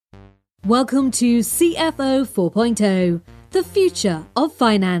Welcome to CFO 4.0, the future of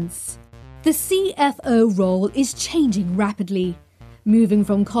finance. The CFO role is changing rapidly, moving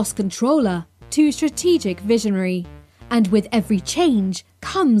from cost controller to strategic visionary. And with every change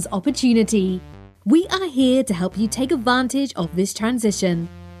comes opportunity. We are here to help you take advantage of this transition,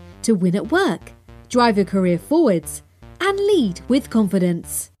 to win at work, drive your career forwards, and lead with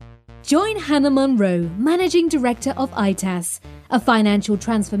confidence. Join Hannah Monroe, Managing Director of ITAS, a financial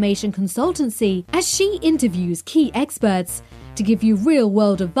transformation consultancy, as she interviews key experts to give you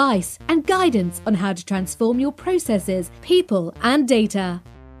real-world advice and guidance on how to transform your processes, people, and data.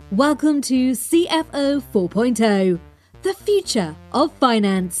 Welcome to CFO 4.0, the future of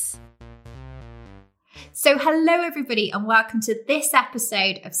finance. So hello everybody and welcome to this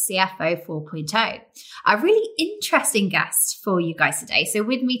episode of CFO 4.0. A really interesting guest for you guys today. So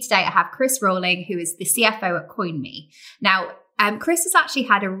with me today I have Chris Rawling, who is the CFO at CoinMe. Now, Chris has actually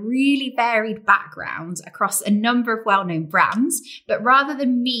had a really varied background across a number of well-known brands, but rather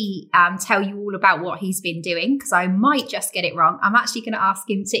than me tell you all about what he's been doing, because I might just get it wrong, I'm actually going to ask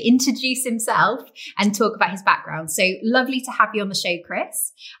him to introduce himself and talk about his background. So lovely to have you on the show,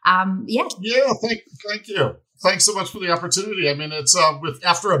 Chris. Yeah, thank you. Thanks so much for the opportunity. I mean, it's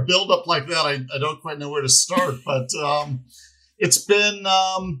after a build-up like that, I don't quite know where to start, but it's been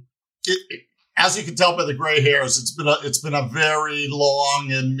as you can tell by the gray hairs, it's been a very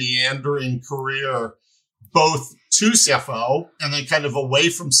long and meandering career, both to CFO and then kind of away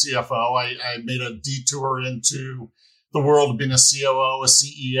from CFO. I made a detour into the world of being a COO, a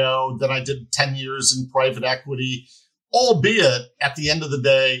CEO. Then I did 10 years in private equity, albeit at the end of the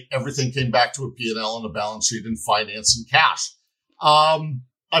day, everything came back to a P&L and a balance sheet and finance and cash.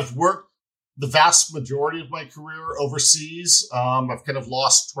 I've worked the vast majority of my career overseas. I've kind of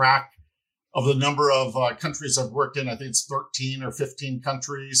lost track of the number of countries I've worked in. I think it's 13 or 15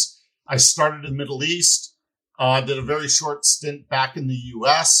 countries. I started in the Middle East, did a very short stint back in the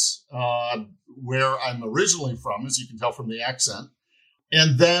US, where I'm originally from, as you can tell from the accent.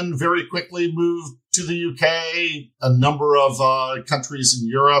 And then very quickly moved to the UK, a number of countries in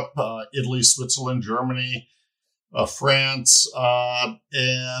Europe, Italy, Switzerland, Germany, France,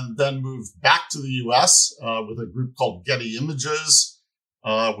 and then moved back to the US with a group called Getty Images,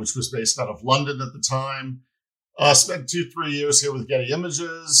 which was based out of London at the time. Spent 2-3 years here with Getty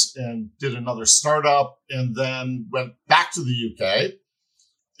Images and did another startup, and then went back to the UK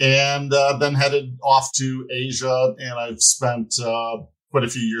and then headed off to Asia. And I've spent quite a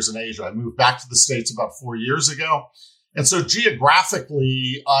few years in Asia. I moved back to the States about 4 years ago. And so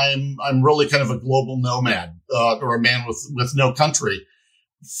geographically, I'm really kind of a global nomad, or a man with no country.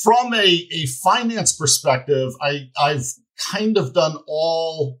 From a finance perspective, I've kind of done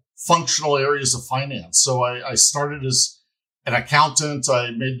all functional areas of finance. So I started as an accountant.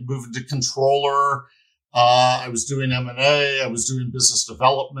 I made the move into controller. I was doing M&A. I was doing business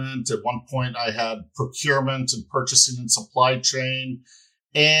development. At one point, I had procurement and purchasing and supply chain.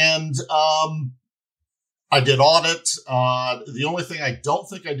 And I did audit. The only thing I don't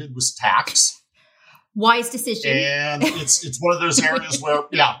think I did was tax. Wise decision. And it's one of those areas where,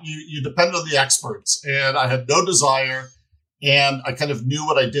 you depend on the experts. And I had no desire. And I kind of knew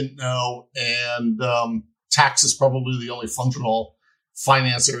what I didn't know. And tax is probably the only functional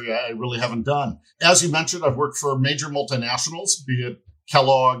finance area I really haven't done. As you mentioned, I've worked for major multinationals, be it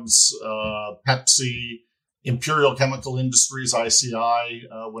Kellogg's, Pepsi, Imperial Chemical Industries, ICI,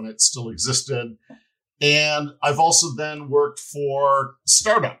 when it still existed. And I've also then worked for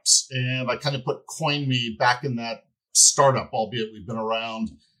startups. And I kind of put CoinMe back in that startup, albeit we've been around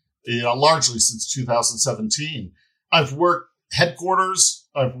largely since 2017. I've worked headquarters,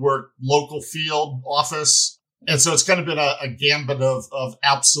 I've worked local field office. And so it's kind of been a gambit of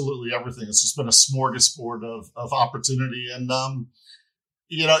absolutely everything. It's just been a smorgasbord of opportunity. And,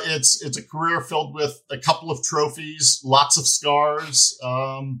 it's a career filled with a couple of trophies, lots of scars,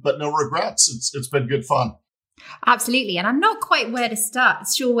 but no regrets. It's been good fun. Absolutely. And I'm not quite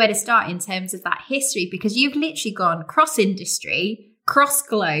sure where to start in terms of that history, because you've literally gone cross industry, cross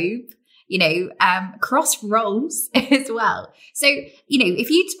globe, cross roles as well. So,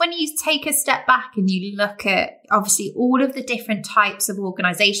 when you take a step back and you look at obviously all of the different types of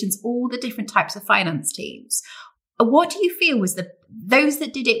organizations, all the different types of finance teams, what do you feel was those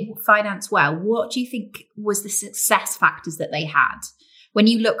that did it finance well, what do you think was the success factors that they had? When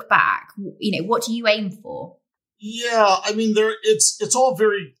you look back, what do you aim for? Yeah, I mean, it's all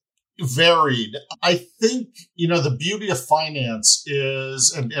very varied. I think, the beauty of finance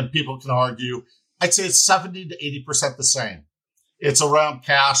is, and people can argue, I'd say it's 70 to 80% the same. It's around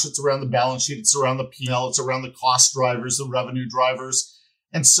cash. It's around the balance sheet. It's around the P&L. It's around the cost drivers, the revenue drivers.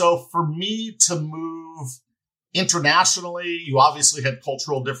 And so for me to move internationally, you obviously had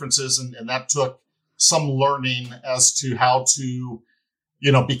cultural differences, and that took some learning as to how to,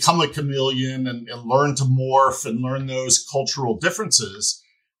 become a chameleon and learn to morph and learn those cultural differences.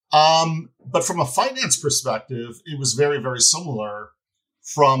 But from a finance perspective, it was very, very similar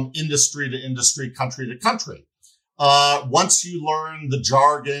from industry to industry, country to country. Once you learn the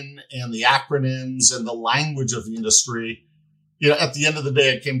jargon and the acronyms and the language of the industry, at the end of the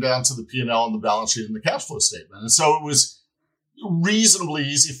day, it came down to the P&L and the balance sheet and the cash flow statement. And so it was reasonably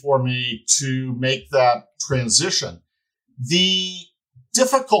easy for me to make that transition. The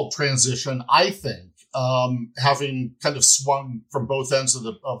difficult transition, I think, having kind of swung from both ends of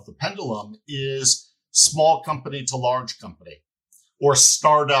the pendulum, is small company to large company or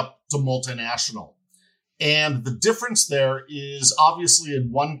startup to multinational. And the difference there is obviously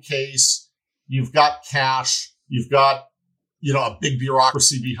in one case, you've got cash, you've got, a big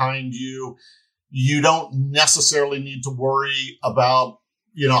bureaucracy behind you. You don't necessarily need to worry about,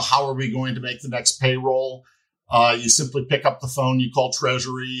 how are we going to make the next payroll? You simply pick up the phone, you call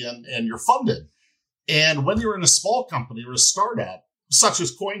Treasury, and you're funded. And when you're in a small company or a startup, such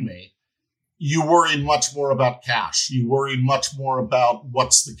as CoinMe, you worry much more about cash. You worry much more about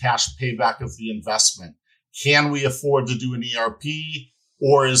what's the cash payback of the investment. Can we afford to do an ERP,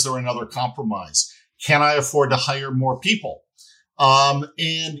 or is there another compromise? Can I afford to hire more people?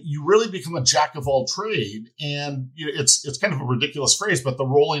 And you really become a jack of all trade. And it's kind of a ridiculous phrase, but the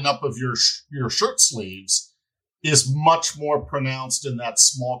rolling up of your shirt sleeves is much more pronounced in that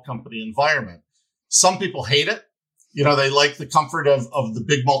small company environment. Some people hate it. They like the comfort of the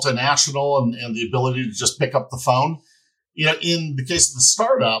big multinational and the ability to just pick up the phone. In the case of the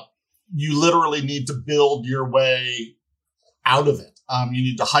startup, you literally need to build your way out of it. You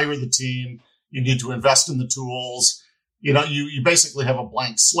need to hire the team. You need to invest in the tools. You basically have a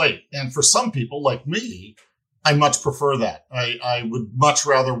blank slate. And for some people like me, I much prefer that. I would much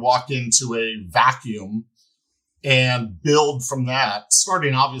rather walk into a vacuum and build from that,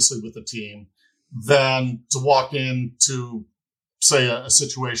 starting obviously with the team, than to walk into, say, a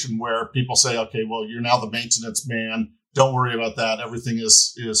situation where people say, okay, well, you're now the maintenance man. Don't worry about that. Everything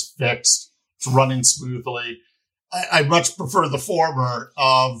is fixed. It's running smoothly. I much prefer the former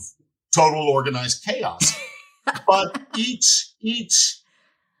of total organized chaos. But each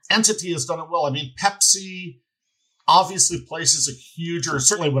entity has done it well. I mean, Pepsi obviously places a huge, or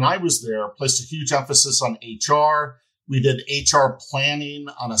certainly when I was there, placed a huge emphasis on HR. We did HR planning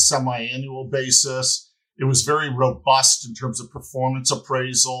on a semi-annual basis. It was very robust in terms of performance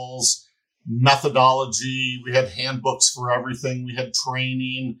appraisals, methodology. We had handbooks for everything. We had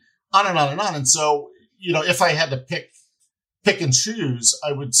training, on and on and on. And so, if I had to pick and choose,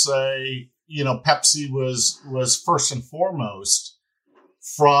 I would say, Pepsi was first and foremost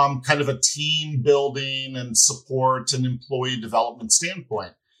from kind of a team building and support and employee development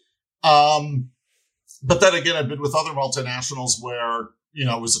standpoint. But then again, I've been with other multinationals where,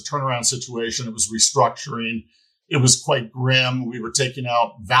 it was a turnaround situation. It was restructuring. It was quite grim. We were taking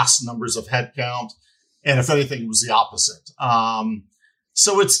out vast numbers of headcount. And if anything, it was the opposite.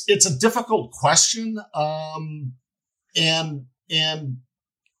 So it's a difficult question. And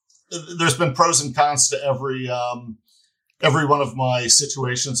there's been pros and cons to every one of my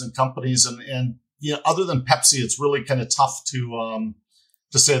situations and companies. And other than Pepsi, it's really kind of tough to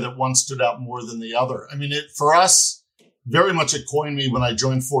say that one stood out more than the other. I mean, for us, very much at CoinMe, when I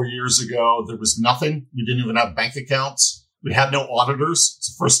joined 4 years ago, there was nothing. We didn't even have bank accounts. We had no auditors.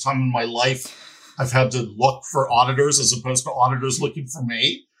 It's the first time in my life I've had to look for auditors as opposed to auditors looking for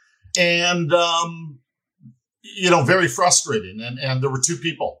me. And, very frustrating. And there were two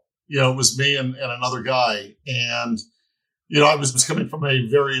people. It was me and another guy. And, I was coming from a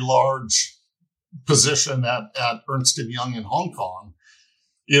very large position at Ernst & Young in Hong Kong,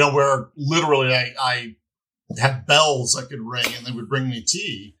 where literally I had bells I could ring and they would bring me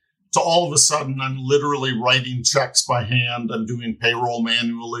tea, to all of a sudden I'm literally writing checks by hand. I'm doing payroll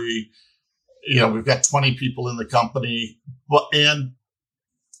manually. We've got 20 people in the company. And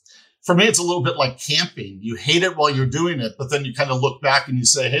for me, it's a little bit like camping. You hate it while you're doing it, but then you kind of look back and you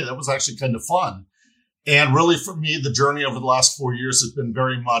say, hey, that was actually kind of fun. And really for me, the journey over the last 4 years has been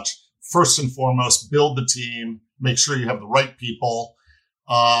very much, first and foremost, build the team, make sure you have the right people.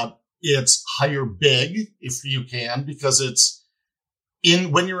 It's hire big if you can, because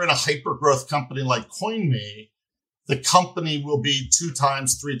when you're in a hyper growth company like CoinMe, the company will be 2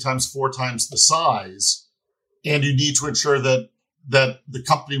 times, 3 times, 4 times the size. And you need to ensure that the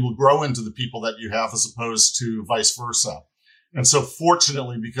company will grow into the people that you have as opposed to vice versa. And so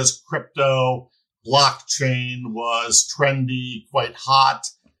fortunately, because crypto blockchain was trendy, quite hot.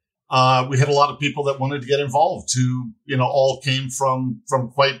 We had a lot of people that wanted to get involved who, all came from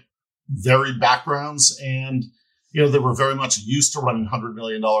quite varied backgrounds. And, they were very much used to running $100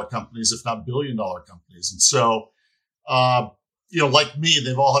 million companies, if not billion-dollar companies. And so, like me,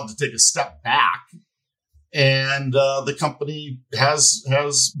 they've all had to take a step back. And the company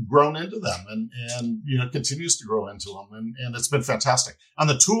has grown into them and continues to grow into them. And it's been fantastic. On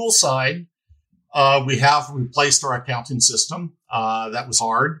the tool side, we have replaced our accounting system. That was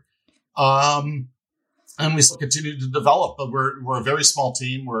hard. And we still continue to develop, but we're a very small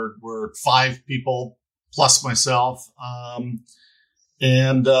team. We're 5 people plus myself.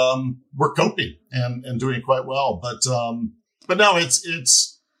 And we're coping and doing quite well. But no,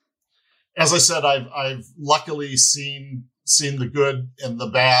 it's, as I said, I've luckily seen the good and the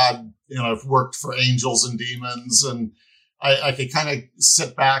bad. I've worked for angels and demons, and I can kind of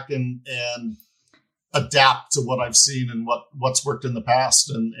sit back and adapt to what I've seen and what's worked in the past.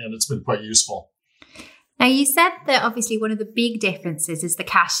 And it's been quite useful. Now, you said that obviously one of the big differences is the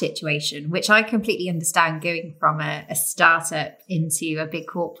cash situation, which I completely understand going from a startup into a big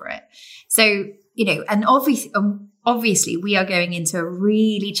corporate. So, and obviously we are going into a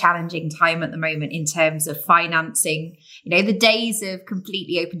really challenging time at the moment in terms of financing. The days of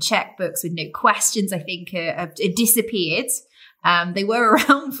completely open checkbooks with no questions, I think, have disappeared. They were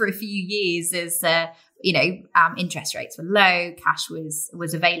around for a few years as, interest rates were low, cash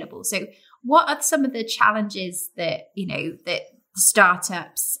was available. So what are some of the challenges that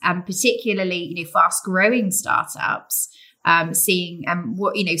startups, and particularly, fast growing startups, seeing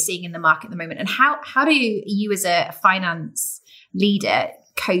in the market at the moment? And how do you as a finance leader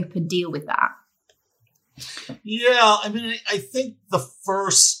cope and deal with that? Yeah, I think the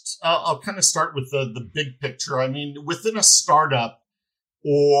first, I'll kind of start with the big picture. Within a startup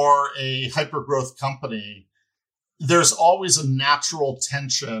or a hypergrowth company, there's always a natural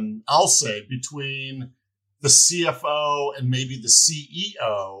tension, I'll say, between the CFO and maybe the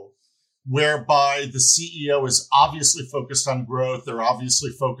CEO, whereby the CEO is obviously focused on growth. They're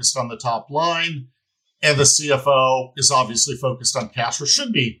obviously focused on the top line. And the CFO is obviously focused on cash, or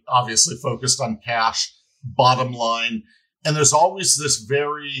should be obviously focused on cash, bottom line. And there's always this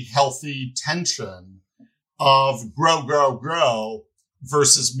very healthy tension of grow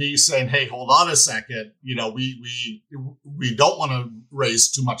versus me saying, hey, hold on a second. We don't want to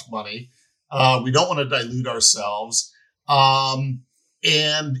raise too much money. We don't want to dilute ourselves.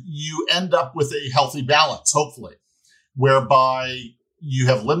 And you end up with a healthy balance, hopefully, whereby you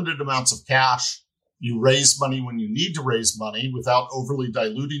have limited amounts of cash. You raise money when you need to raise money without overly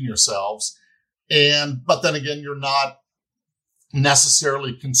diluting yourselves. But then again, you're not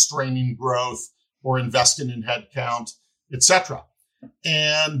necessarily constraining growth or investing in headcount, etc.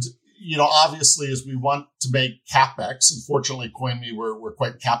 And, obviously, as we want to make CapEx, unfortunately, CoinMe, we're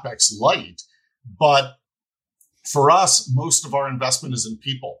quite CapEx light. But for us, most of our investment is in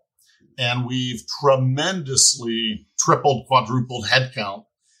people. And we've tremendously tripled, quadrupled headcount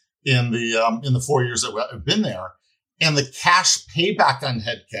in the 4 years that I've been there. And the cash payback on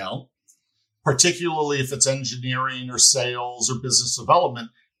headcount, particularly if it's engineering or sales or business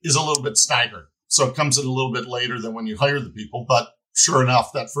development, is a little bit staggered. So it comes in a little bit later than when you hire the people. But sure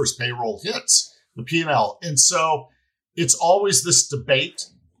enough, that first payroll hits the P&L. And so it's always this debate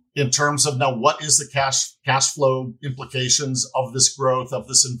in terms of, now, what is the cash flow implications of this growth, of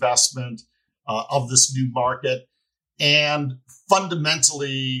this investment, of this new market? And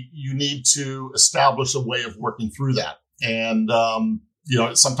fundamentally, you need to establish a way of working through that. And,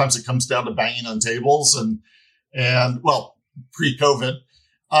 sometimes it comes down to banging on tables and pre-COVID.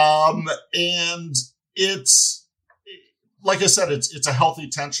 And it's, like I said, it's a healthy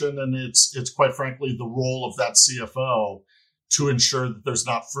tension, and it's quite frankly the role of that CFO to ensure that there's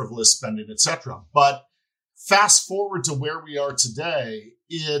not frivolous spending, etc. But fast forward to where we are today,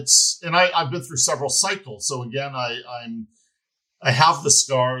 I've been through several cycles. So again, I have the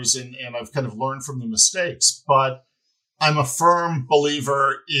scars and I've kind of learned from the mistakes, but I'm a firm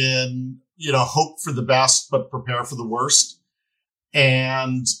believer in, hope for the best, but prepare for the worst.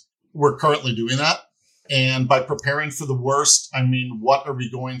 And we're currently doing that. And by preparing for the worst, what are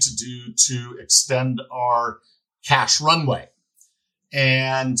we going to do to extend our cash runway?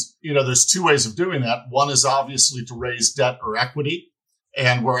 And, there's 2 ways of doing that. One is obviously to raise debt or equity.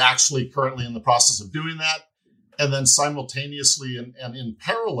 And we're actually currently in the process of doing that. And then simultaneously and in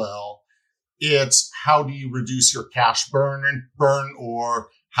parallel, it's how do you reduce your cash burn, or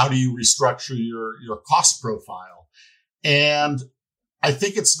how do you restructure your cost profile? And I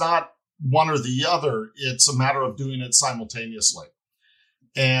think it's not one or the other. It's a matter of doing it simultaneously.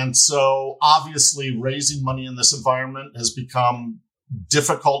 And so obviously raising money in this environment has become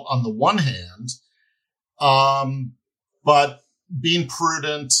difficult on the one hand. But being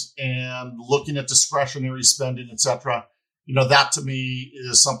prudent and looking at discretionary spending, et cetera, that to me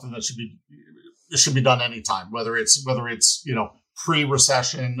is something that should be done anytime, whether it's,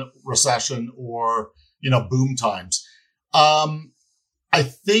 pre-recession, recession, or, boom times. I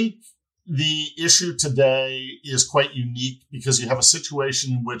think the issue today is quite unique because you have a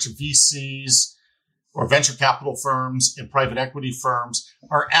situation in which VCs or venture capital firms and private equity firms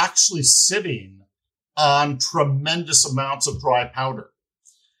are actually sitting on tremendous amounts of dry powder.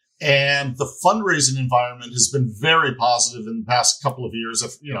 And the fundraising environment has been very positive in the past couple of years,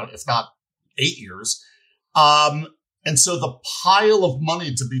 if not 8 years. And so the pile of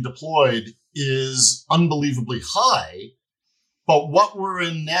money to be deployed is unbelievably high. But what we're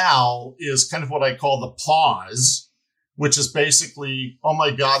in now is kind of what I call the pause, which is basically, oh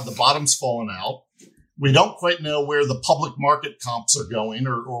my God, the bottom's fallen out. We don't quite know where the public market comps are going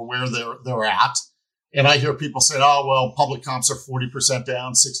or where they're at. And I hear people say, oh, well, public comps are 40%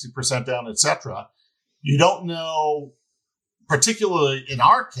 down, 60% down, et cetera. You don't know, particularly in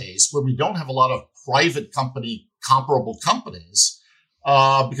our case, where we don't have a lot of private company comparable companies,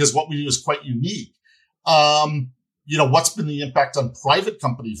 because what we do is quite unique. What's been the impact on private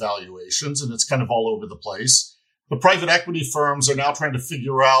company valuations? And it's kind of all over the place. The private equity firms are now trying to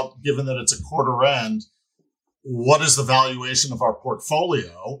figure out, given that it's a quarter end, what is the valuation of our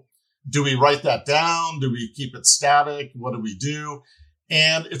portfolio? Do we write that down? Do we keep it static? What do we do?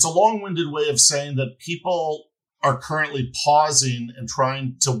 And it's a long-winded way of saying that people are currently pausing and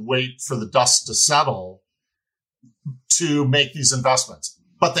trying to wait for the dust to settle to make these investments.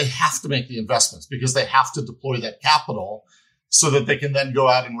 But they have to make the investments because they have to deploy that capital so that they can then go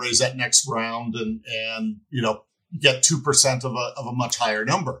out and raise that next round and get 2% of a much higher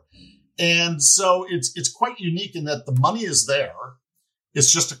number. And so it's quite unique in that the money is there.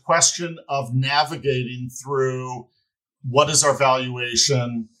 It's just a question of navigating through what is our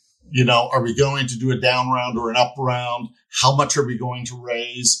valuation? Are we going to do a down round or an up round? How much are we going to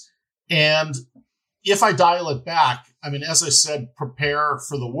raise? And if I dial it back, as I said, prepare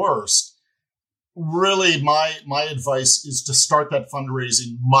for the worst. Really, my advice is to start that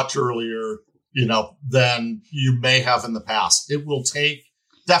fundraising much earlier, than you may have in the past. It will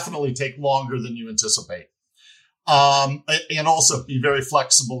definitely take longer than you anticipate. And also be very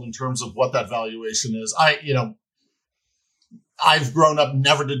flexible in terms of what that valuation is. I've grown up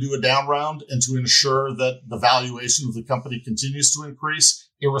never to do a down round and to ensure that the valuation of the company continues to increase,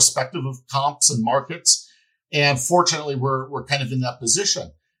 irrespective of comps and markets. And fortunately, we're kind of in that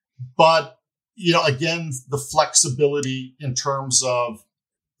position. But, again, the flexibility in terms of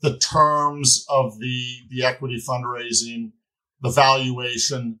the terms of the equity fundraising, the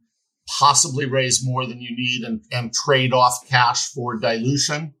valuation, possibly raise more than you need and trade off cash for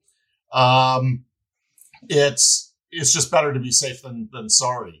dilution. It's just better to be safe than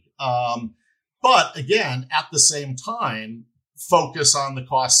sorry. But again, at the same time, focus on the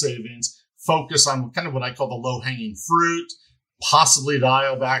cost savings, focus on kind of what I call the low-hanging fruit, possibly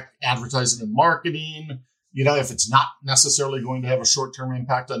dial back advertising and marketing, if it's not necessarily going to have a short-term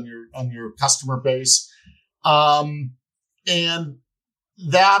impact on your customer base. And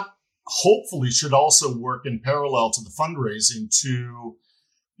that hopefully should also work in parallel to the fundraising to,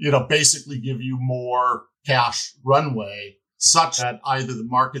 basically give you more cash runway such that either the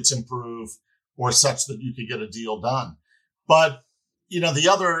markets improve or such that you could get a deal done. But,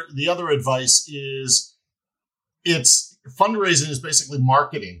 the other advice is fundraising is basically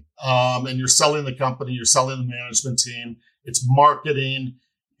marketing. And you're selling the company, you're selling the management team, it's marketing,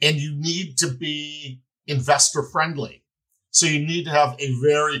 and you need to be investor friendly. So you need to have a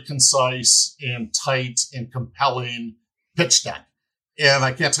very concise and tight and compelling pitch deck. And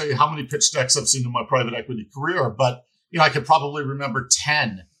I can't tell you how many pitch decks I've seen in my private equity career, but I could probably remember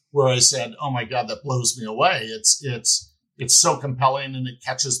 10 where I said, "Oh my God, that blows me away. It's so compelling and it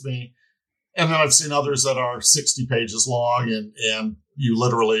catches me." And then I've seen others that are 60 pages long and you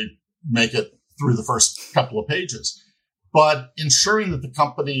literally make it through the first couple of pages. But ensuring that the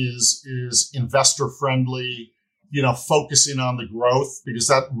company is investor friendly, focusing on the growth, because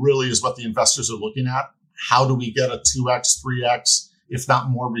that really is what the investors are looking at. How do we get a 2x, 3x, if not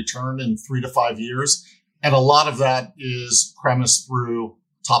more return in 3 to 5 years? And a lot of that is premised through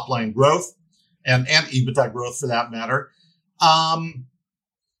top line growth and EBITDA growth for that matter. A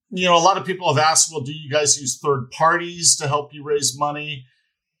lot of people have asked, well, do you guys use third parties to help you raise money?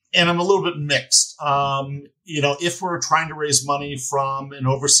 And I'm a little bit mixed. If we're trying to raise money from an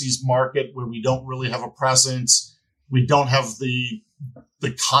overseas market where we don't really have a presence, we don't have the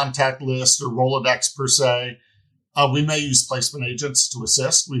the contact list or Rolodex per se. We may use placement agents to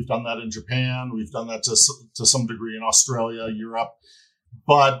assist. We've done that in Japan. We've done that to some degree in Australia, Europe.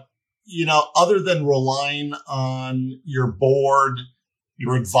 But, other than relying on your board,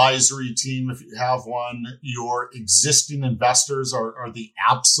 your advisory team, if you have one, your existing investors are the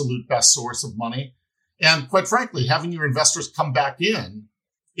absolute best source of money. And quite frankly, having your investors come back in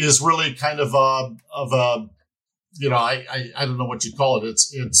is really kind of I don't know what you call it.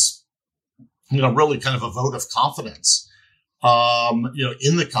 It's really kind of a vote of confidence,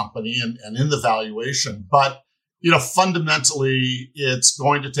 in the company and in the valuation. But, fundamentally, it's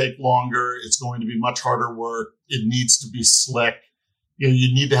going to take longer. It's going to be much harder work. It needs to be slick.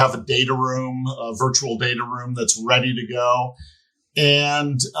 You need to have a data room, a virtual data room that's ready to go.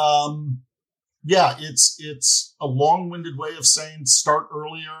 And, it's a long-winded way of saying start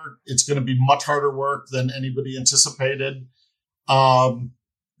earlier. It's going to be much harder work than anybody anticipated.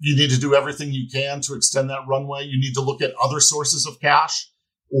 You need to do everything you can to extend that runway. You need to look at other sources of cash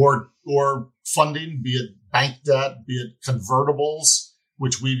or funding, be it bank debt, be it convertibles,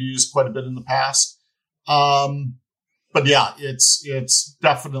 which we've used quite a bit in the past. But yeah, it's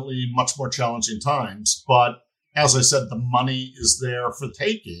definitely much more challenging times. But as I said, the money is there for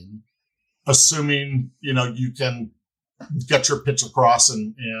taking, assuming, you can get your pitch across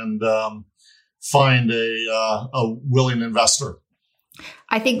and find a willing investor.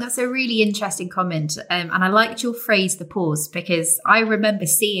 I think that's a really interesting comment. And I liked your phrase, the pause, because I remember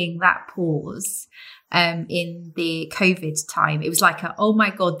seeing that pause in the COVID time. It was like, oh my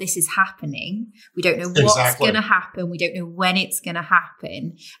God, this is happening. We don't know what's going to happen. We don't know when it's going to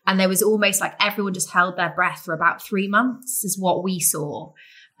happen. And there was almost like everyone just held their breath for about 3 months is what we saw.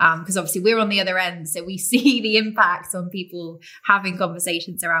 Because obviously we're on the other end. So we see the impact on people having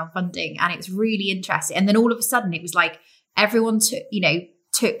conversations around funding. And it's really interesting. And then all of a sudden it was like everyone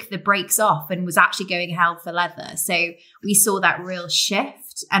took the brakes off and was actually going hell for leather. So we saw that real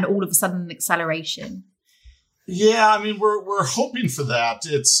shift and all of a sudden an acceleration. Yeah, I mean, we're hoping for that.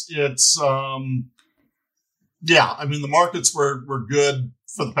 The markets were good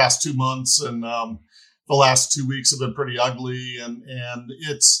for the past 2 months, and the last 2 weeks have been pretty ugly. And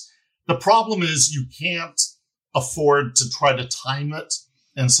the problem is you can't afford to try to time it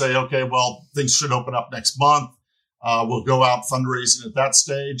and say, okay, well, things should open up next month. We'll go out fundraising at that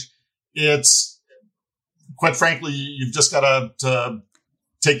stage. It's quite frankly, you've just got to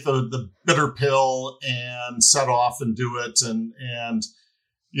take the bitter pill and set off and do it. And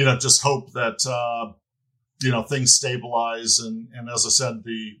just hope that, things stabilize. And as I said,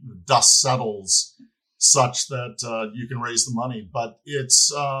 the dust settles such that, you can raise the money, but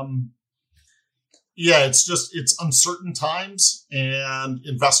it's uncertain times and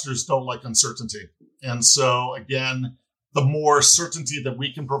investors don't like uncertainty. And so again, the more certainty that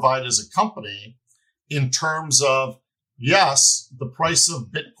we can provide as a company in terms of, yes, the price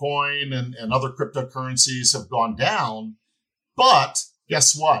of Bitcoin and other cryptocurrencies have gone down, but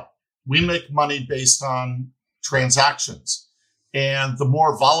guess what? We make money based on transactions. And the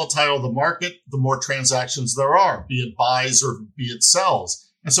more volatile the market, the more transactions there are, be it buys or be it sells.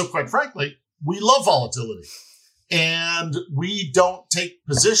 And so quite frankly, we love volatility and we don't take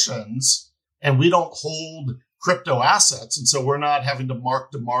positions and we don't hold crypto assets. And so we're not having to mark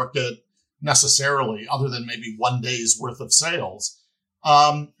to market necessarily other than maybe 1 day's worth of sales.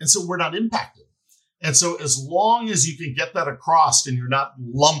 And so we're not impacted. And so as long as you can get that across and you're not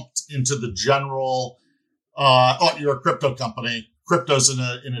lumped into the general, you're a crypto company, crypto's in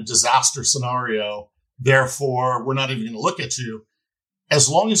a disaster scenario, therefore we're not even going to look at you. As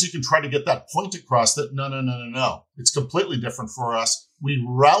long as you can try to get that point across that no, it's completely different for us. We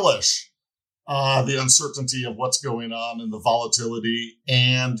relish the uncertainty of what's going on and the volatility.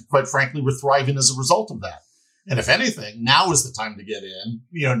 And quite frankly, we're thriving as a result of that. And if anything, now is the time to get in,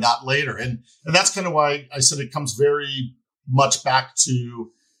 not later. And that's kind of why I said it comes very much back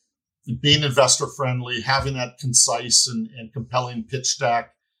to being investor friendly, having that concise and compelling pitch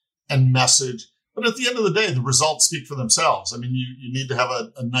deck and message. But at the end of the day, the results speak for themselves. I mean, you need to have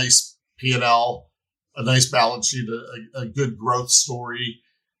a nice P&L, a nice balance sheet, a good growth story.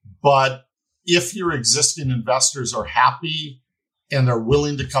 But if your existing investors are happy and they're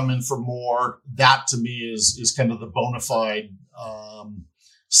willing to come in for more, that to me is kind of the bona fide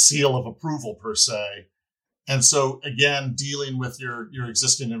seal of approval per se. And so again, dealing with your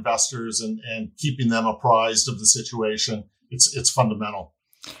existing investors and keeping them apprised of the situation, it's fundamental.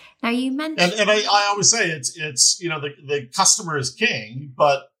 Now you mentioned, and I always say it's the customer is king,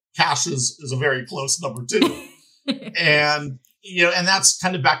 but cash is a very close number too. And and that's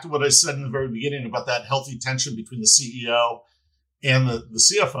kind of back to what I said in the very beginning about that healthy tension between the CEO and the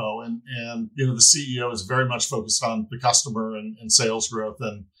CFO, and the CEO is very much focused on the customer and sales growth,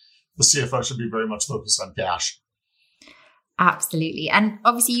 and the CFO should be very much focused on cash. Absolutely. And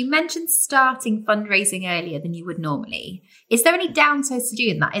obviously you mentioned starting fundraising earlier than you would normally. Is there any downsides to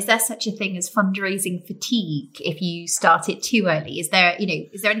doing that? Is there such a thing as fundraising fatigue if you start it too early? Is there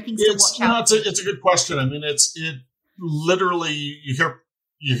anything to watch out? It's a good question. I mean, it literally, you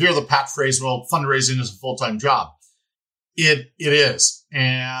hear the pat phrase, well, fundraising is a full-time job. It is.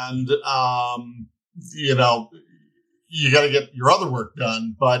 And, you got to get your other work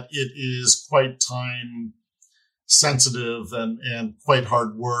done, but it is quite time sensitive and quite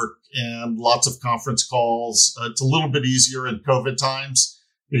hard work and lots of conference calls. It's a little bit easier in COVID times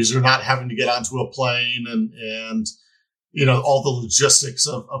because you're not having to get onto a plane and all the logistics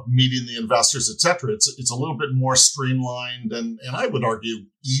of meeting the investors, et cetera. It's a little bit more streamlined and I would argue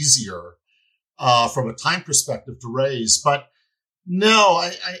easier from a time perspective to raise. But no,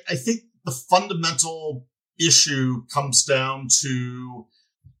 I think the fundamental issue comes down to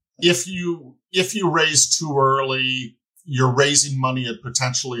if you raise too early, you're raising money at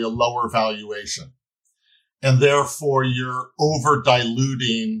potentially a lower valuation. And therefore you're over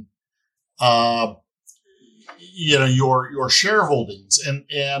diluting, your shareholdings.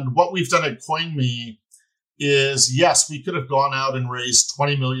 And what we've done at CoinMe is, yes, we could have gone out and raised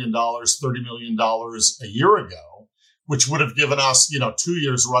 $20 million, $30 million a year ago, which would have given us, 2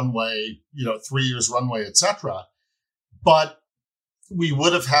 years runway, 3 years runway, et cetera. But we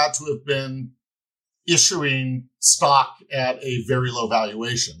would have had to have been issuing stock at a very low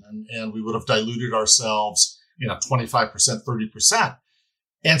valuation, and we would have diluted ourselves, 25%, 30%.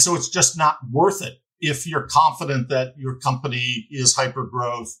 And so it's just not worth it. If you're confident that your company is hyper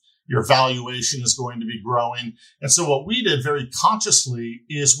growth, your valuation is going to be growing. And so what we did very consciously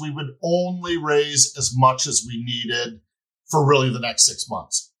is we would only raise as much as we needed for really the next 6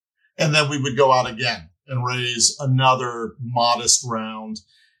 months. And then we would go out again and raise another modest round.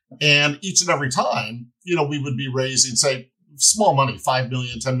 And each and every time, we would be raising, say, small money, $5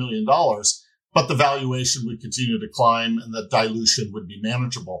 million, $10 million, but the valuation would continue to climb and the dilution would be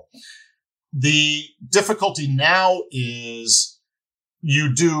manageable. The difficulty now is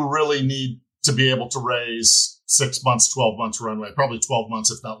you do really need to be able to raise 6 months, 12 months runway, probably 12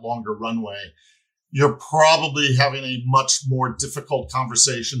 months, if not longer runway. You're probably having a much more difficult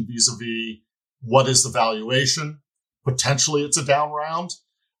conversation vis-a-vis what is the valuation. Potentially it's a down round.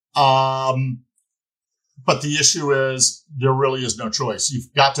 But the issue is there really is no choice.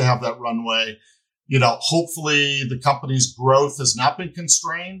 You've got to have that runway. Hopefully the company's growth has not been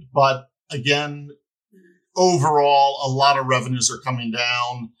constrained, but again, overall, a lot of revenues are coming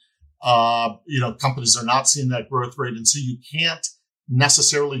down. Companies are not seeing that growth rate. And so you can't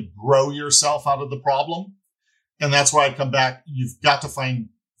necessarily grow yourself out of the problem. And that's why I come back. You've got to find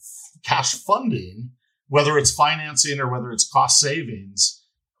cash funding, whether it's financing or whether it's cost savings,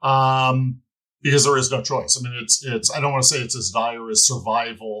 because there is no choice. I mean, it's, I don't want to say it's as dire as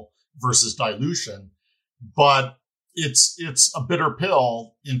survival versus dilution, but it's a bitter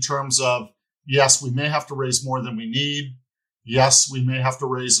pill in terms of, yes, we may have to raise more than we need. Yes, we may have to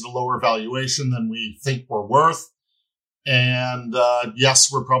raise at a lower valuation than we think we're worth. And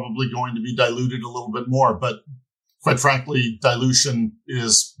yes, we're probably going to be diluted a little bit more. But quite frankly, dilution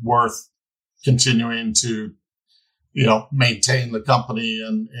is worth continuing to, maintain the company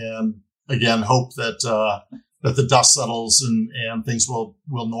and again, hope that the dust settles and things will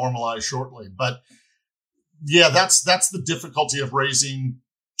normalize shortly. But yeah, that's the difficulty of raising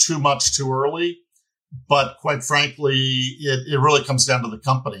too much too early. But quite frankly, it really comes down to the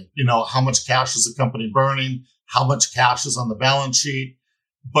company. How much cash is the company burning? How much cash is on the balance sheet?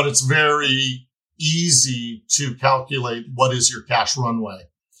 But it's very easy to calculate what is your cash runway.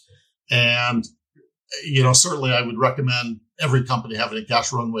 And, certainly I would recommend every company having a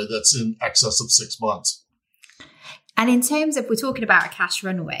cash runway that's in excess of 6 months. And in terms of, we're talking about a cash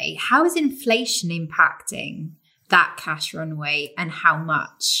runway, how is inflation impacting that cash runway and how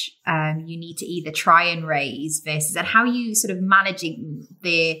much you need to either try and raise versus, and how are you sort of managing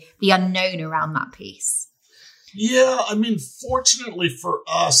the unknown around that piece? Yeah, I mean, fortunately for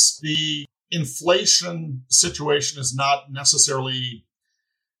us, the inflation situation is not necessarily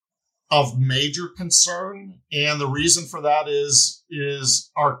of major concern. And the reason for that is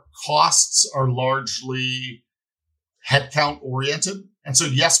our costs are largely headcount oriented. And so,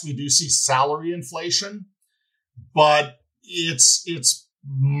 yes, we do see salary inflation, but it's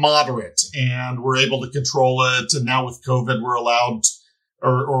moderate and we're able to control it. And now with COVID, we're allowed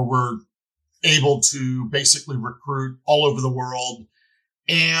or we're able to basically recruit all over the world.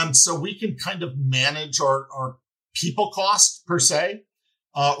 And so we can kind of manage our people cost per se,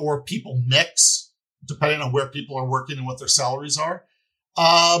 or people mix, depending on where people are working and what their salaries are.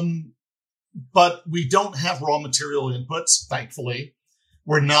 But we don't have raw material inputs, thankfully.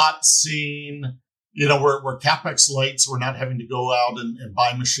 We're not seeing, we're CapEx light, so we're not having to go out and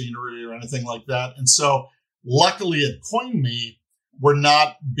buy machinery or anything like that. And so luckily at CoinMe, we're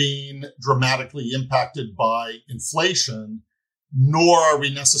not being dramatically impacted by inflation, nor are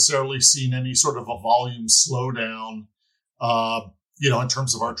we necessarily seeing any sort of a volume slowdown, in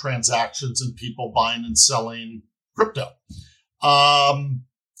terms of our transactions and people buying and selling crypto.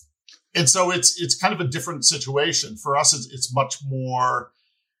 And so it's kind of a different situation. For us, it's much more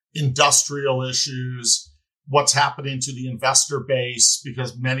industrial issues, what's happening to the investor base,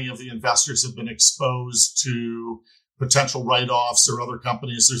 because many of the investors have been exposed to potential write-offs or other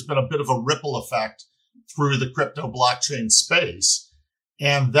companies. There's been a bit of a ripple effect through the crypto blockchain space.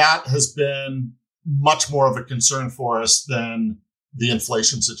 And that has been much more of a concern for us than the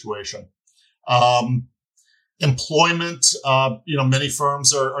inflation situation. Employment, many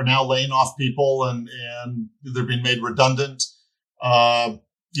firms are now laying off people and they're being made redundant.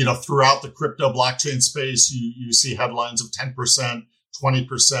 Throughout the crypto blockchain space, you see headlines of 10%,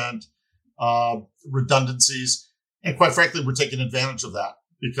 20% redundancies. And quite frankly, we're taking advantage of that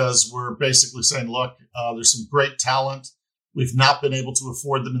because we're basically saying, look, there's some great talent. We've not been able to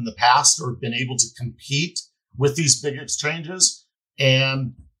afford them in the past or been able to compete with these big exchanges.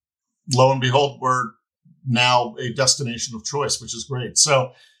 And lo and behold, we're now a destination of choice, which is great.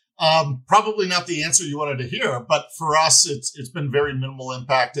 So probably not the answer you wanted to hear, but for us, it's been very minimal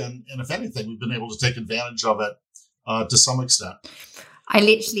impact. And if anything, we've been able to take advantage of it to some extent. I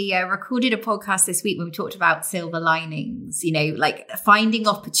literally recorded a podcast this week when we talked about silver linings, like finding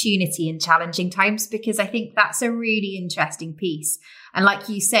opportunity in challenging times, because I think that's a really interesting piece. And like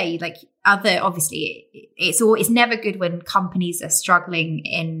you say, obviously it's never good when companies are struggling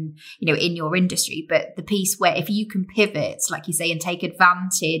in your industry, but the piece where if you can pivot, like you say, and take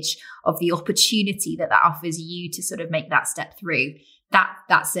advantage of the opportunity that offers you to sort of make that step through,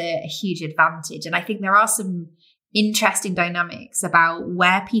 that's a huge advantage. And I think there are some interesting dynamics about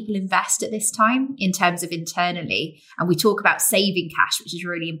where people invest at this time in terms of internally. And we talk about saving cash, which is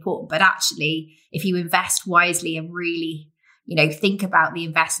really important. But actually, if you invest wisely and really, think about the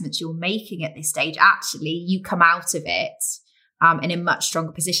investments you're making at this stage, actually, you come out of it in a much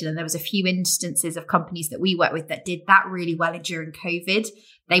stronger position. And there was a few instances of companies that we work with that did that really well during COVID.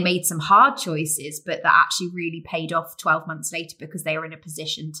 They made some hard choices, but that actually really paid off 12 months later because they were in a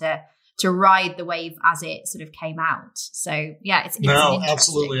position to ride the wave as it sort of came out. So yeah, it's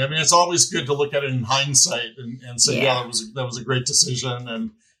absolutely. I mean, it's always good to look at it in hindsight and say, that was a great decision,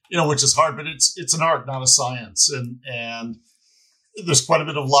 and which is hard, but it's an art, not a science, and there's quite a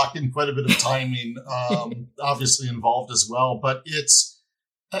bit of luck and quite a bit of timing, obviously involved as well. But it's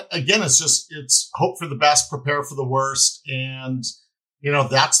hope for the best, prepare for the worst, and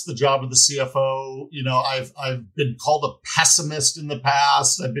that's the job of the CFO. I've been called a pessimist in the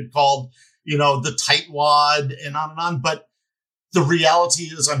past. I've been called, the tightwad and on. But the reality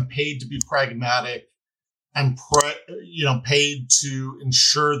is I'm paid to be pragmatic. I'm paid to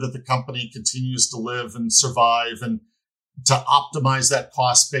ensure that the company continues to live and survive and to optimize that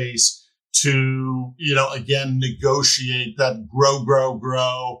cost base, to, again, negotiate that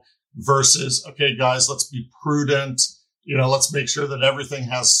grow versus, okay, guys, let's be prudent. Let's make sure that everything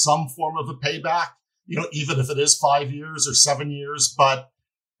has some form of a payback, even if it is 5 years or 7 years, but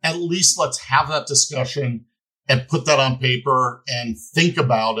at least let's have that discussion and put that on paper and think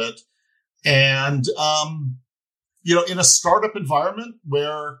about it. And, in a startup environment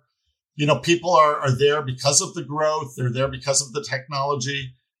where, people are there because of the growth, they're there because of the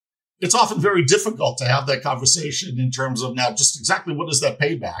technology, it's often very difficult to have that conversation in terms of now just exactly what is that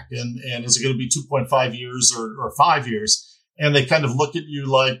payback, and is it going to be 2.5 years or 5 years? And they kind of look at you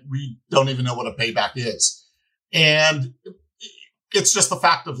like, we don't even know what a payback is. And it's just the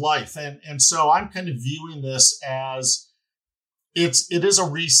fact of life. And so I'm kind of viewing this as it is a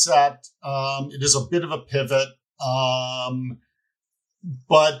reset. It is a bit of a pivot.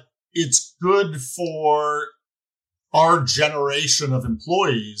 But it's good for our generation of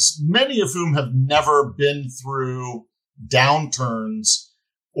employees, many of whom have never been through downturns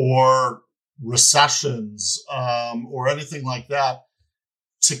or recessions, or anything like that,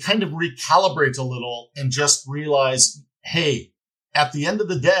 to kind of recalibrate a little and just realize, hey, at the end of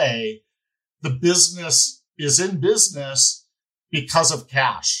the day, the business is in business because of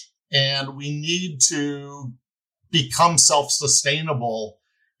cash, and we need to become self-sustainable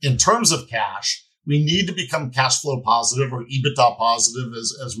in terms of cash. We need to become cash flow positive or EBITDA positive,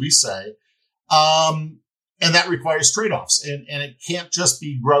 as we say. And that requires trade-offs. And it can't just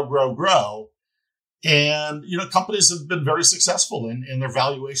be grow, grow, grow. And, companies have been very successful and their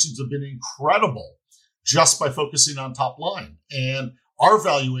valuations have been incredible just by focusing on top line. And our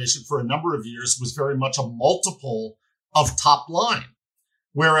valuation for a number of years was very much a multiple of top line.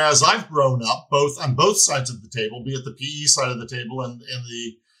 Whereas I've grown up on both sides of the table, be it the PE side of the table and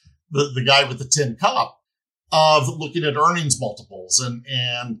the guy with the tin cup, of looking at earnings multiples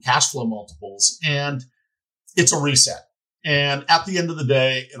and cash flow multiples. And it's a reset. And at the end of the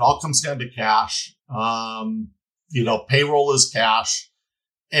day, it all comes down to cash. Payroll is cash.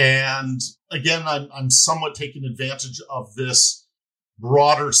 And again, I'm somewhat taking advantage of this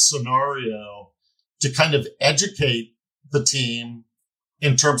broader scenario to kind of educate the team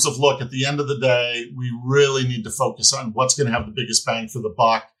in terms of, look, at the end of the day, we really need to focus on what's going to have the biggest bang for the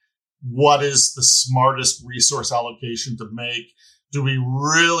buck. What is the smartest resource allocation to make? Do we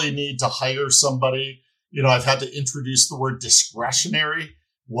really need to hire somebody? I've had to introduce the word discretionary.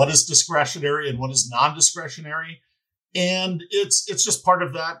 What is discretionary and what is non-discretionary? And it's just part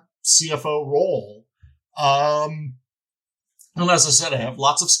of that CFO role. And as I said, I have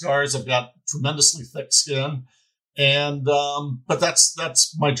lots of scars. I've got tremendously thick skin. And, but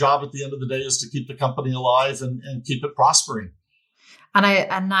that's my job at the end of the day, is to keep the company alive and keep it prospering. And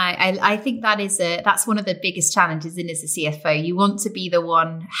I think that's one of the biggest challenges as a CFO. You want to be the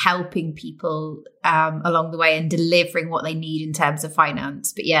one helping people along the way and delivering what they need in terms of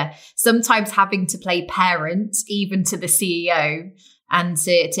finance. But yeah, sometimes having to play parent even to the CEO and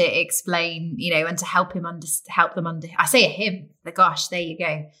to explain, and to help them I say him, gosh, there you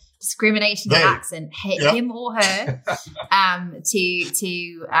go. Discrimination of accent, him or her,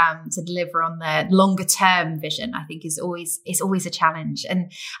 to deliver on their longer term vision, I think is always a challenge,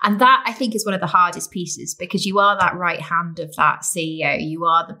 and that I think is one of the hardest pieces, because you are that right hand of that CEO. You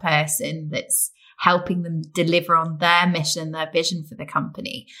are the person that's helping them deliver on their mission, their vision for the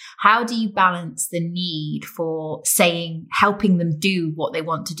company. How do you balance the need for helping them do what they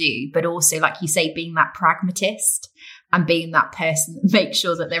want to do, but also, like you say, being that pragmatist and being that person that makes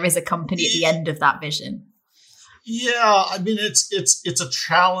sure that there is a company at the end of that vision? Yeah, I mean, it's a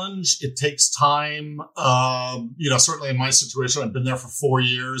challenge. It takes time. Certainly in my situation, I've been there for 4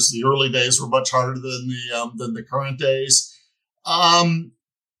 years. The early days were much harder than the current days.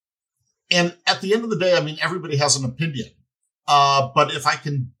 And at the end of the day, I mean, everybody has an opinion. But if I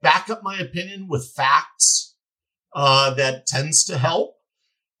can back up my opinion with facts, that tends to help.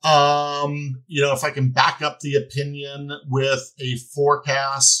 If I can back up the opinion with a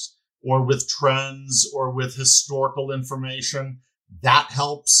forecast or with trends or with historical information, that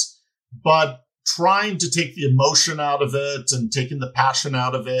helps. But trying to take the emotion out of it and taking the passion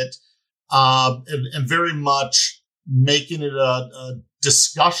out of it, and very much making it a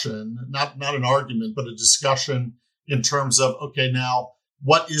discussion, not an argument, but a discussion in terms of, okay, now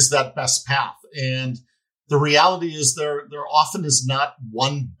what is that best path? And the reality is there often is not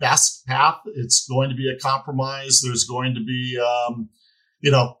one best path. It's going to be a compromise. There's going to be,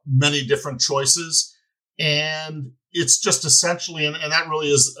 many different choices. And it's just essentially, and that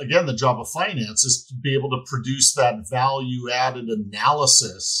really is, again, the job of finance, is to be able to produce that value added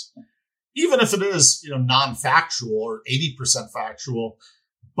analysis, even if it is, non-factual or 80% factual,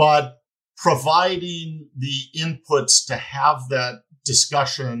 but providing the inputs to have that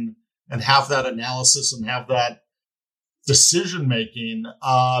discussion and have that analysis and have that decision making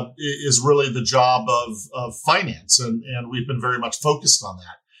is really the job of finance. And we've been very much focused on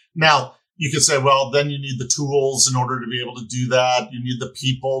that. Now, you could say, well, then you need the tools in order to be able to do that. You need the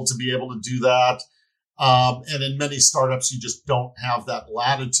people to be able to do that. And in many startups, you just don't have that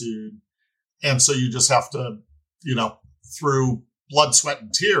latitude. And so you just have to, through blood, sweat,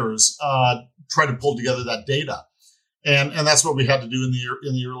 and tears, try to pull together that data. And that's what we had to do in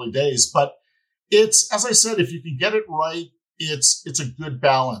the early days. But it's, as I said, if you can get it right, it's a good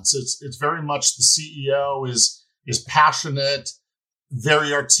balance. It's very much the CEO is passionate,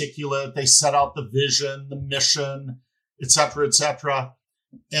 very articulate. They set out the vision, the mission, et cetera, et cetera.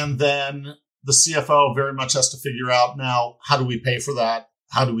 And then the CFO very much has to figure out, now, how do we pay for that?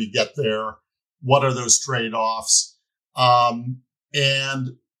 How do we get there? What are those trade-offs? And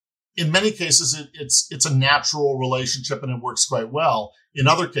in many cases, it's a natural relationship and it works quite well. In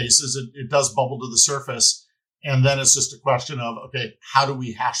other cases, it does bubble to the surface. And then it's just a question of, okay, how do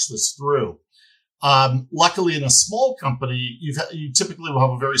we hash this through? Luckily, in a small company, you typically will have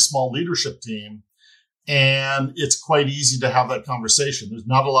a very small leadership team, and it's quite easy to have that conversation. There's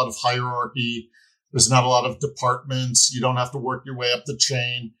not a lot of hierarchy. There's not a lot of departments. You don't have to work your way up the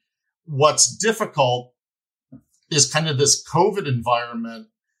chain. What's difficult is kind of this COVID environment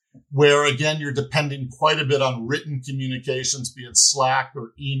where again, you're depending quite a bit on written communications, be it Slack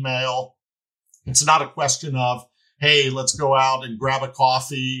or email. It's not a question of, hey, let's go out and grab a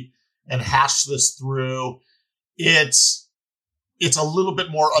coffee and hash this through. It's a little bit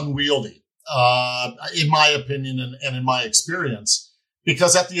more unwieldy, in my opinion and in my experience,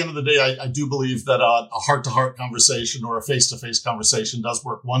 because at the end of the day, I do believe that a heart-to-heart conversation or a face-to-face conversation does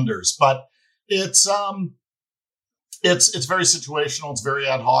work wonders. But it's very situational. It's very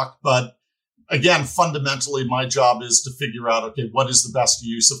ad hoc. But again, fundamentally, my job is to figure out, okay, what is the best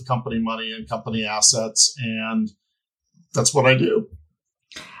use of company money and company assets? And that's what I do.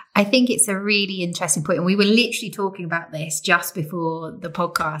 I think it's a really interesting point. And we were literally talking about this just before the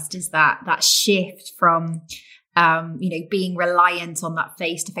podcast, is that shift from, being reliant on that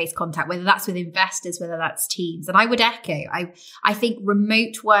face-to-face contact, whether that's with investors, whether that's teams. And I would echo, I think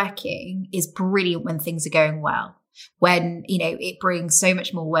remote working is brilliant when things are going well. When, it brings so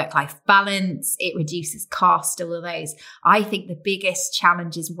much more work-life balance, it reduces cost, all of those. I think the biggest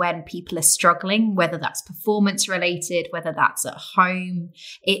challenge is when people are struggling, whether that's performance related, whether that's at home.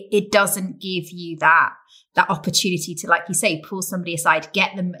 It doesn't give you that opportunity to, like you say, pull somebody aside,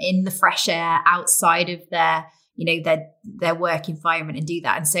 get them in the fresh air outside of their work environment and do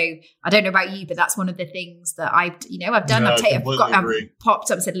that. And so I don't know about you, but that's one of the things that I've done. I've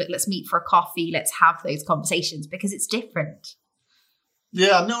popped up and said, look, let's meet for a coffee. Let's have those conversations because it's different.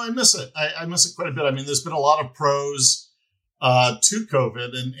 Yeah, no, I miss it. I miss it quite a bit. I mean, there's been a lot of pros to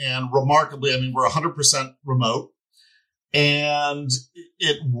COVID and remarkably, I mean, we're 100% remote and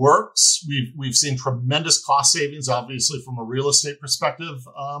it works. We've seen tremendous cost savings, obviously from a real estate perspective,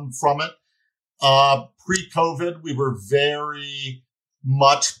 from it. Pre-COVID, we were very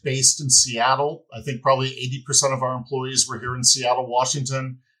much based in Seattle. I think probably 80% of our employees were here in Seattle,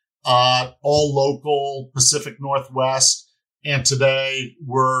 Washington, all local, Pacific Northwest. And today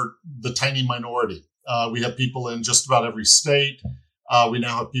we're the tiny minority. We have people in just about every state. We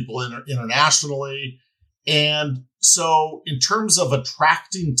now have people internationally. And so in terms of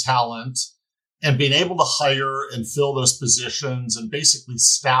attracting talent and being able to hire and fill those positions and basically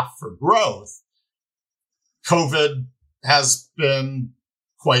staff for growth, COVID has been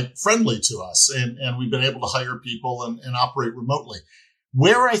quite friendly to us, and we've been able to hire people and operate remotely.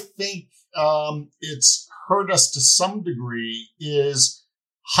 Where I think it's hurt us to some degree is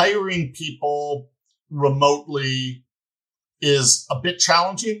hiring people remotely is a bit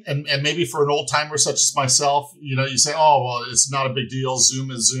challenging. And maybe for an old timer such as myself, you say, oh, well, it's not a big deal. Zoom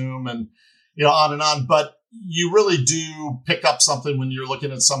is Zoom and, on and on. But you really do pick up something when you're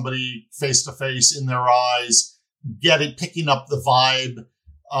looking at somebody face to face in their eyes, picking up the vibe.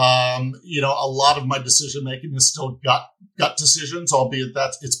 A lot of my decision making is still gut decisions, albeit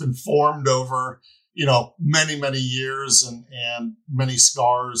that it's been formed over, many, many years and many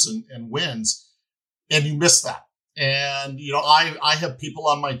scars and wins. And you miss that. And, I have people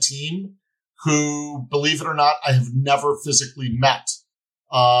on my team who, believe it or not, I have never physically met.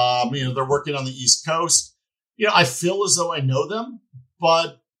 They're working on the East Coast. I feel as though I know them,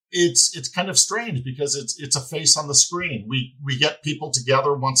 but it's kind of strange because it's a face on the screen. We get people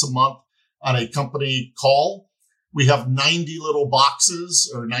together once a month on a company call. We have 90 little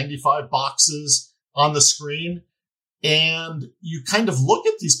boxes or 95 boxes on the screen. And you kind of look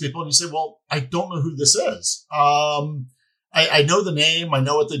at these people and you say, well, I don't know who this is. I know the name, I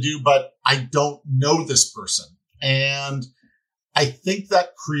know what they do, but I don't know this person. And I think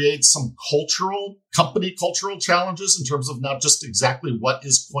that creates some company cultural challenges in terms of not just exactly what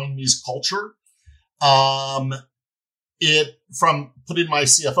is CoinMe's culture. From putting my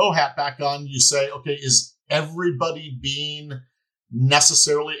CFO hat back on, you say, okay, is everybody being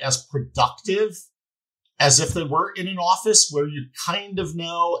necessarily as productive as if they were in an office where you kind of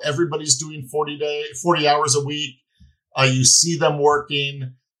know everybody's doing 40 hours a week. You see them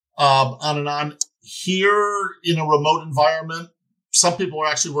working, on and on. Here in a remote environment, some people are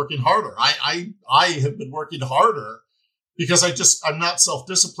actually working harder. I have been working harder because I'm not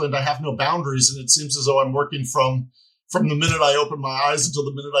self-disciplined. I have no boundaries. And it seems as though I'm working from the minute I open my eyes until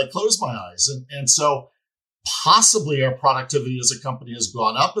the minute I close my eyes. And so possibly our productivity as a company has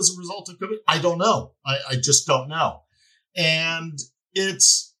gone up as a result of COVID. I don't know. I just don't know. And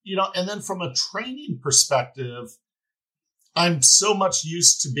it's, and then from a training perspective, I'm so much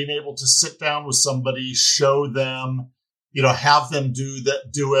used to being able to sit down with somebody, show them, have them do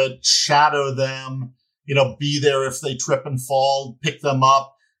it, shadow them, be there if they trip and fall, pick them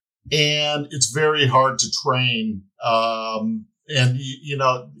up. And it's very hard to train. And you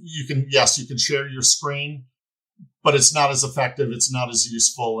can share your screen, but it's not as effective. It's not as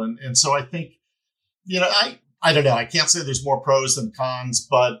useful. And so I think, I don't know. I can't say there's more pros than cons,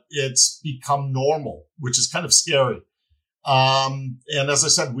 but it's become normal, which is kind of scary. And as I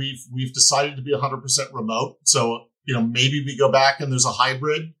said, we've decided to be 100% remote. So, maybe we go back and there's a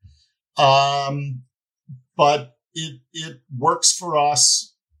hybrid. But it works for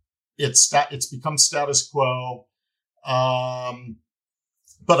us. It's become status quo.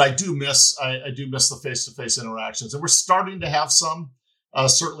 But I do miss the face-to-face interactions, and we're starting to have some,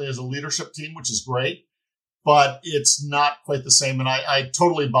 certainly as a leadership team, which is great, but it's not quite the same. And I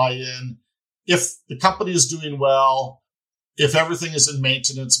totally buy in. If the company is doing well, if everything is in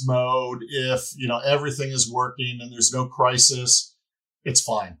maintenance mode, if, everything is working and there's no crisis, it's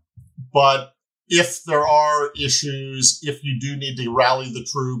fine. But if there are issues, if you do need to rally the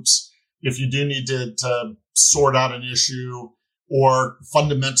troops, if you do need to sort out an issue or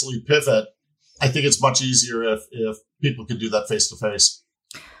fundamentally pivot, I think it's much easier if people can do that face to face.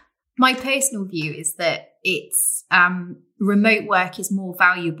 My personal view is that it's remote work is more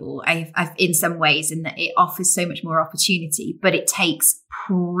valuable in some ways, in that it offers so much more opportunity, but it takes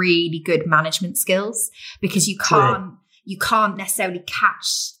really good management skills, because you can't necessarily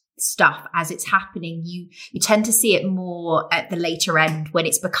catch stuff as it's happening. You tend to see it more at the later end when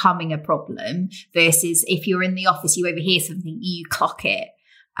it's becoming a problem, versus if you're in the office, you overhear something, you clock it.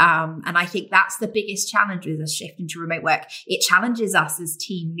 And I think that's the biggest challenge with a shift into remote work. It challenges us as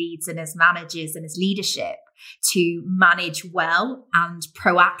team leads and as managers and as leadership to manage well and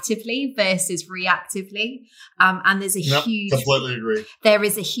proactively versus reactively. And there's a completely agree. There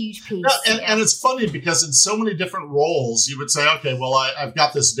is a huge piece. And it's funny because in so many different roles, you would say, okay, well, I've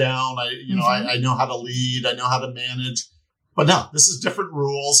got this down. I know how to lead. I know how to manage. But no, this is different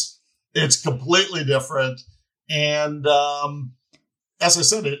rules. It's completely different. And, as I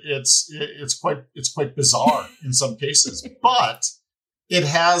said, it's quite bizarre in some cases, but it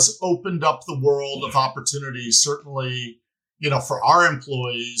has opened up the world of opportunities, certainly, for our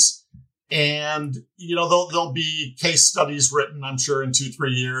employees. And, there'll be case studies written, I'm sure, in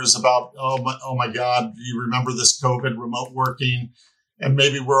 2-3 years about, oh my God, do you remember this COVID remote working? And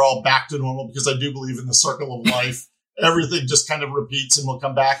maybe we're all back to normal, because I do believe in the circle of life. Everything just kind of repeats and we'll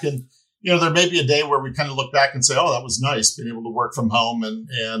come back. And, there may be a day where we kind of look back and say, oh, that was nice, being able to work from home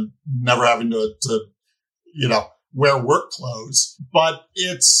and never having to wear work clothes. But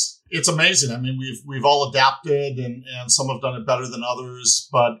it's amazing. I mean, we've all adapted and some have done it better than others,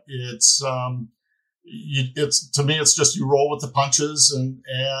 but it's to me, it's just you roll with the punches and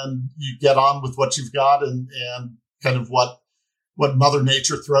you get on with what you've got and kind of what Mother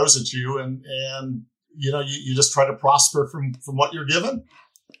Nature throws at you. And you just try to prosper from what you're given.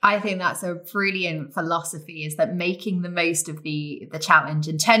 I think that's a brilliant philosophy, is that making the most of the challenge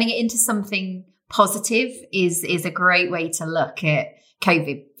and turning it into something positive is a great way to look at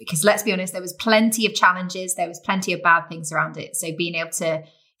COVID, because let's be honest, there was plenty of challenges. There was plenty of bad things around it. So being able to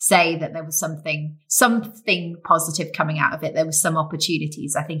say that there was something positive coming out of it, there was some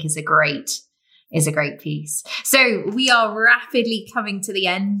opportunities, I think is a great piece. So we are rapidly coming to the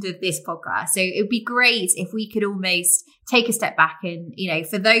end of this podcast. So it would be great if we could almost take a step back and,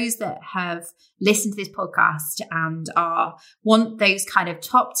 for those that have listened to this podcast and want those kind of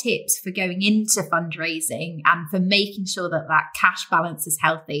top tips for going into fundraising and for making sure that cash balance is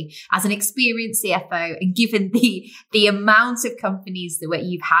healthy, as an experienced CFO, and given the amount of companies that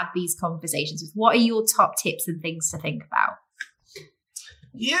you've had these conversations with, what are your top tips and things to think about?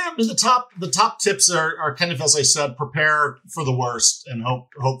 Yeah, I mean, the top tips are kind of, as I said, prepare for the worst and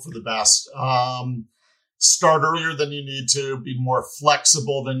hope for the best. Start earlier than you need to, be more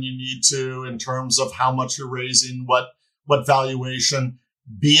flexible than you need to in terms of how much you're raising, what valuation,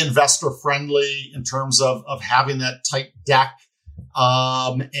 be investor friendly in terms of having that tight deck,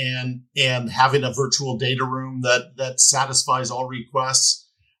 and having a virtual data room that satisfies all requests,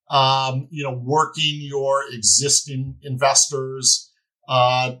 working your existing investors,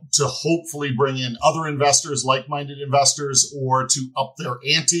 to hopefully bring in other investors, like-minded investors, or to up their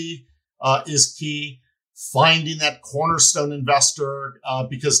ante, is key. Finding that cornerstone investor,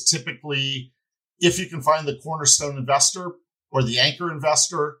 because typically, if you can find the cornerstone investor or the anchor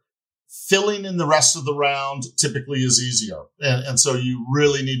investor, filling in the rest of the round typically is easier. And so you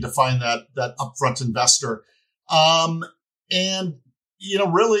really need to find that upfront investor.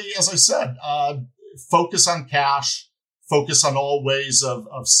 Really, as I said, focus on cash, focus on all ways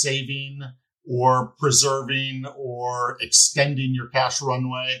of saving or preserving or extending your cash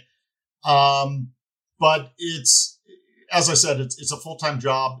runway. But it's, as I said, it's a full-time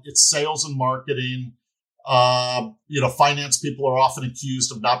job. It's sales and marketing. Finance people are often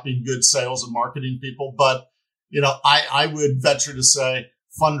accused of not being good sales and marketing people. But, I would venture to say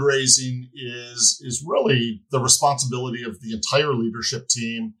fundraising is really the responsibility of the entire leadership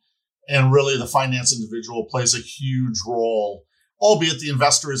team, and really the finance individual plays a huge role, albeit the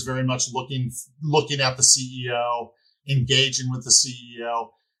investor is very much looking at the CEO, engaging with the CEO,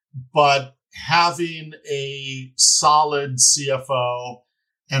 but having a solid CFO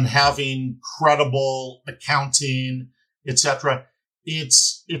and having credible accounting, etc.,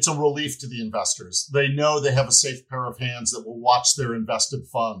 it's a relief to the investors. They know they have a safe pair of hands that will watch their invested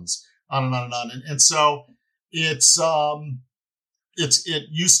funds on and on and on. And so it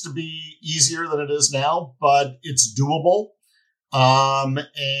used to be easier than it is now, but it's doable.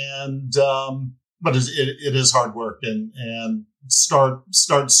 But it is hard work, and start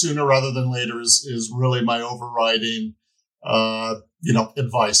sooner rather than later is really my overriding,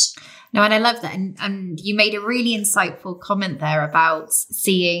 advice. No, and I love that. And you made a really insightful comment there about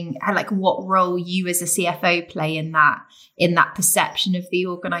seeing how, like, what role you as a CFO play in that perception of the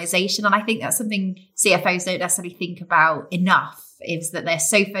organization. And I think that's something CFOs don't necessarily think about enough, is that they're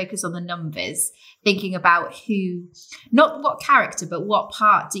so focused on the numbers, thinking about not what character, but what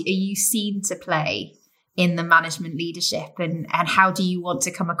part are you seen to play in the management leadership, and how do you want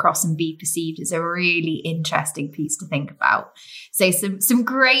to come across and be perceived, is a really interesting piece to think about. So some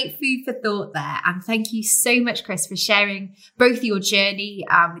great food for thought there. And thank you so much, Chris, for sharing both your journey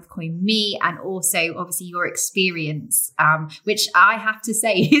with CoinMe and also obviously your experience, which I have to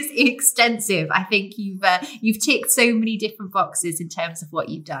say is extensive. I think you've ticked so many different boxes in terms of what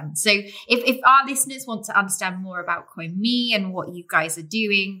you've done. So if our listeners want to understand more about CoinMe and what you guys are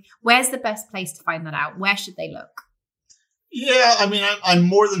doing, where's the best place to find that out? Where should they look? Yeah, I mean, I'm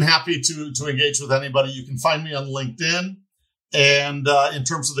more than happy to engage with anybody. You can find me on LinkedIn. And in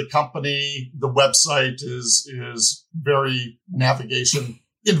terms of the company, the website is very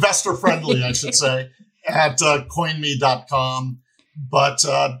investor friendly, I should say, at coinme.com. But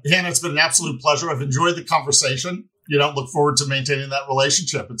Hannah, it's been an absolute pleasure. I've enjoyed the conversation. Look forward to maintaining that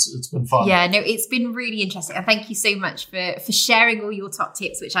relationship. It's been fun. Yeah, no, it's been really interesting. And thank you so much for sharing all your top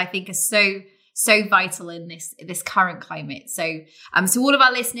tips, which I think are so vital in this current climate. So all of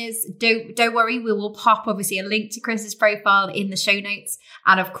our listeners, don't worry, we will pop obviously a link to Chris's profile in the show notes,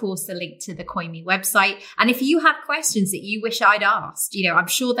 and of course the link to the CoinMe website. And if you have questions that you wish I'd asked, I'm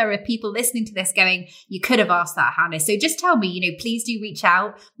sure there are people listening to this going, you could have asked that, Hannah. So just tell me, please do reach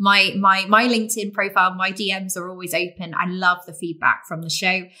out. My LinkedIn profile, my DMs are always open. I love the feedback from the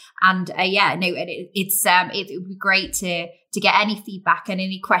show, and it would be great to get any feedback and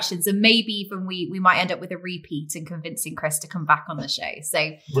any questions, and maybe even we might end up with a repeat and convincing Chris to come back on the show.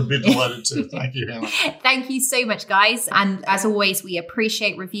 So would be delighted to. Thank you, Hannah. Thank you so much, guys. And as always, we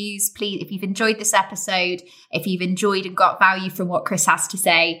appreciate reviews. Please, if you've enjoyed this episode, if you've enjoyed and got value from what Chris has to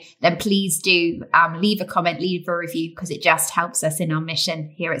say, then please do leave a comment, leave a review, because it just helps us in our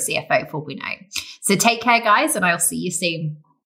mission here at CFO 4.0. So take care, guys, and I'll see you soon.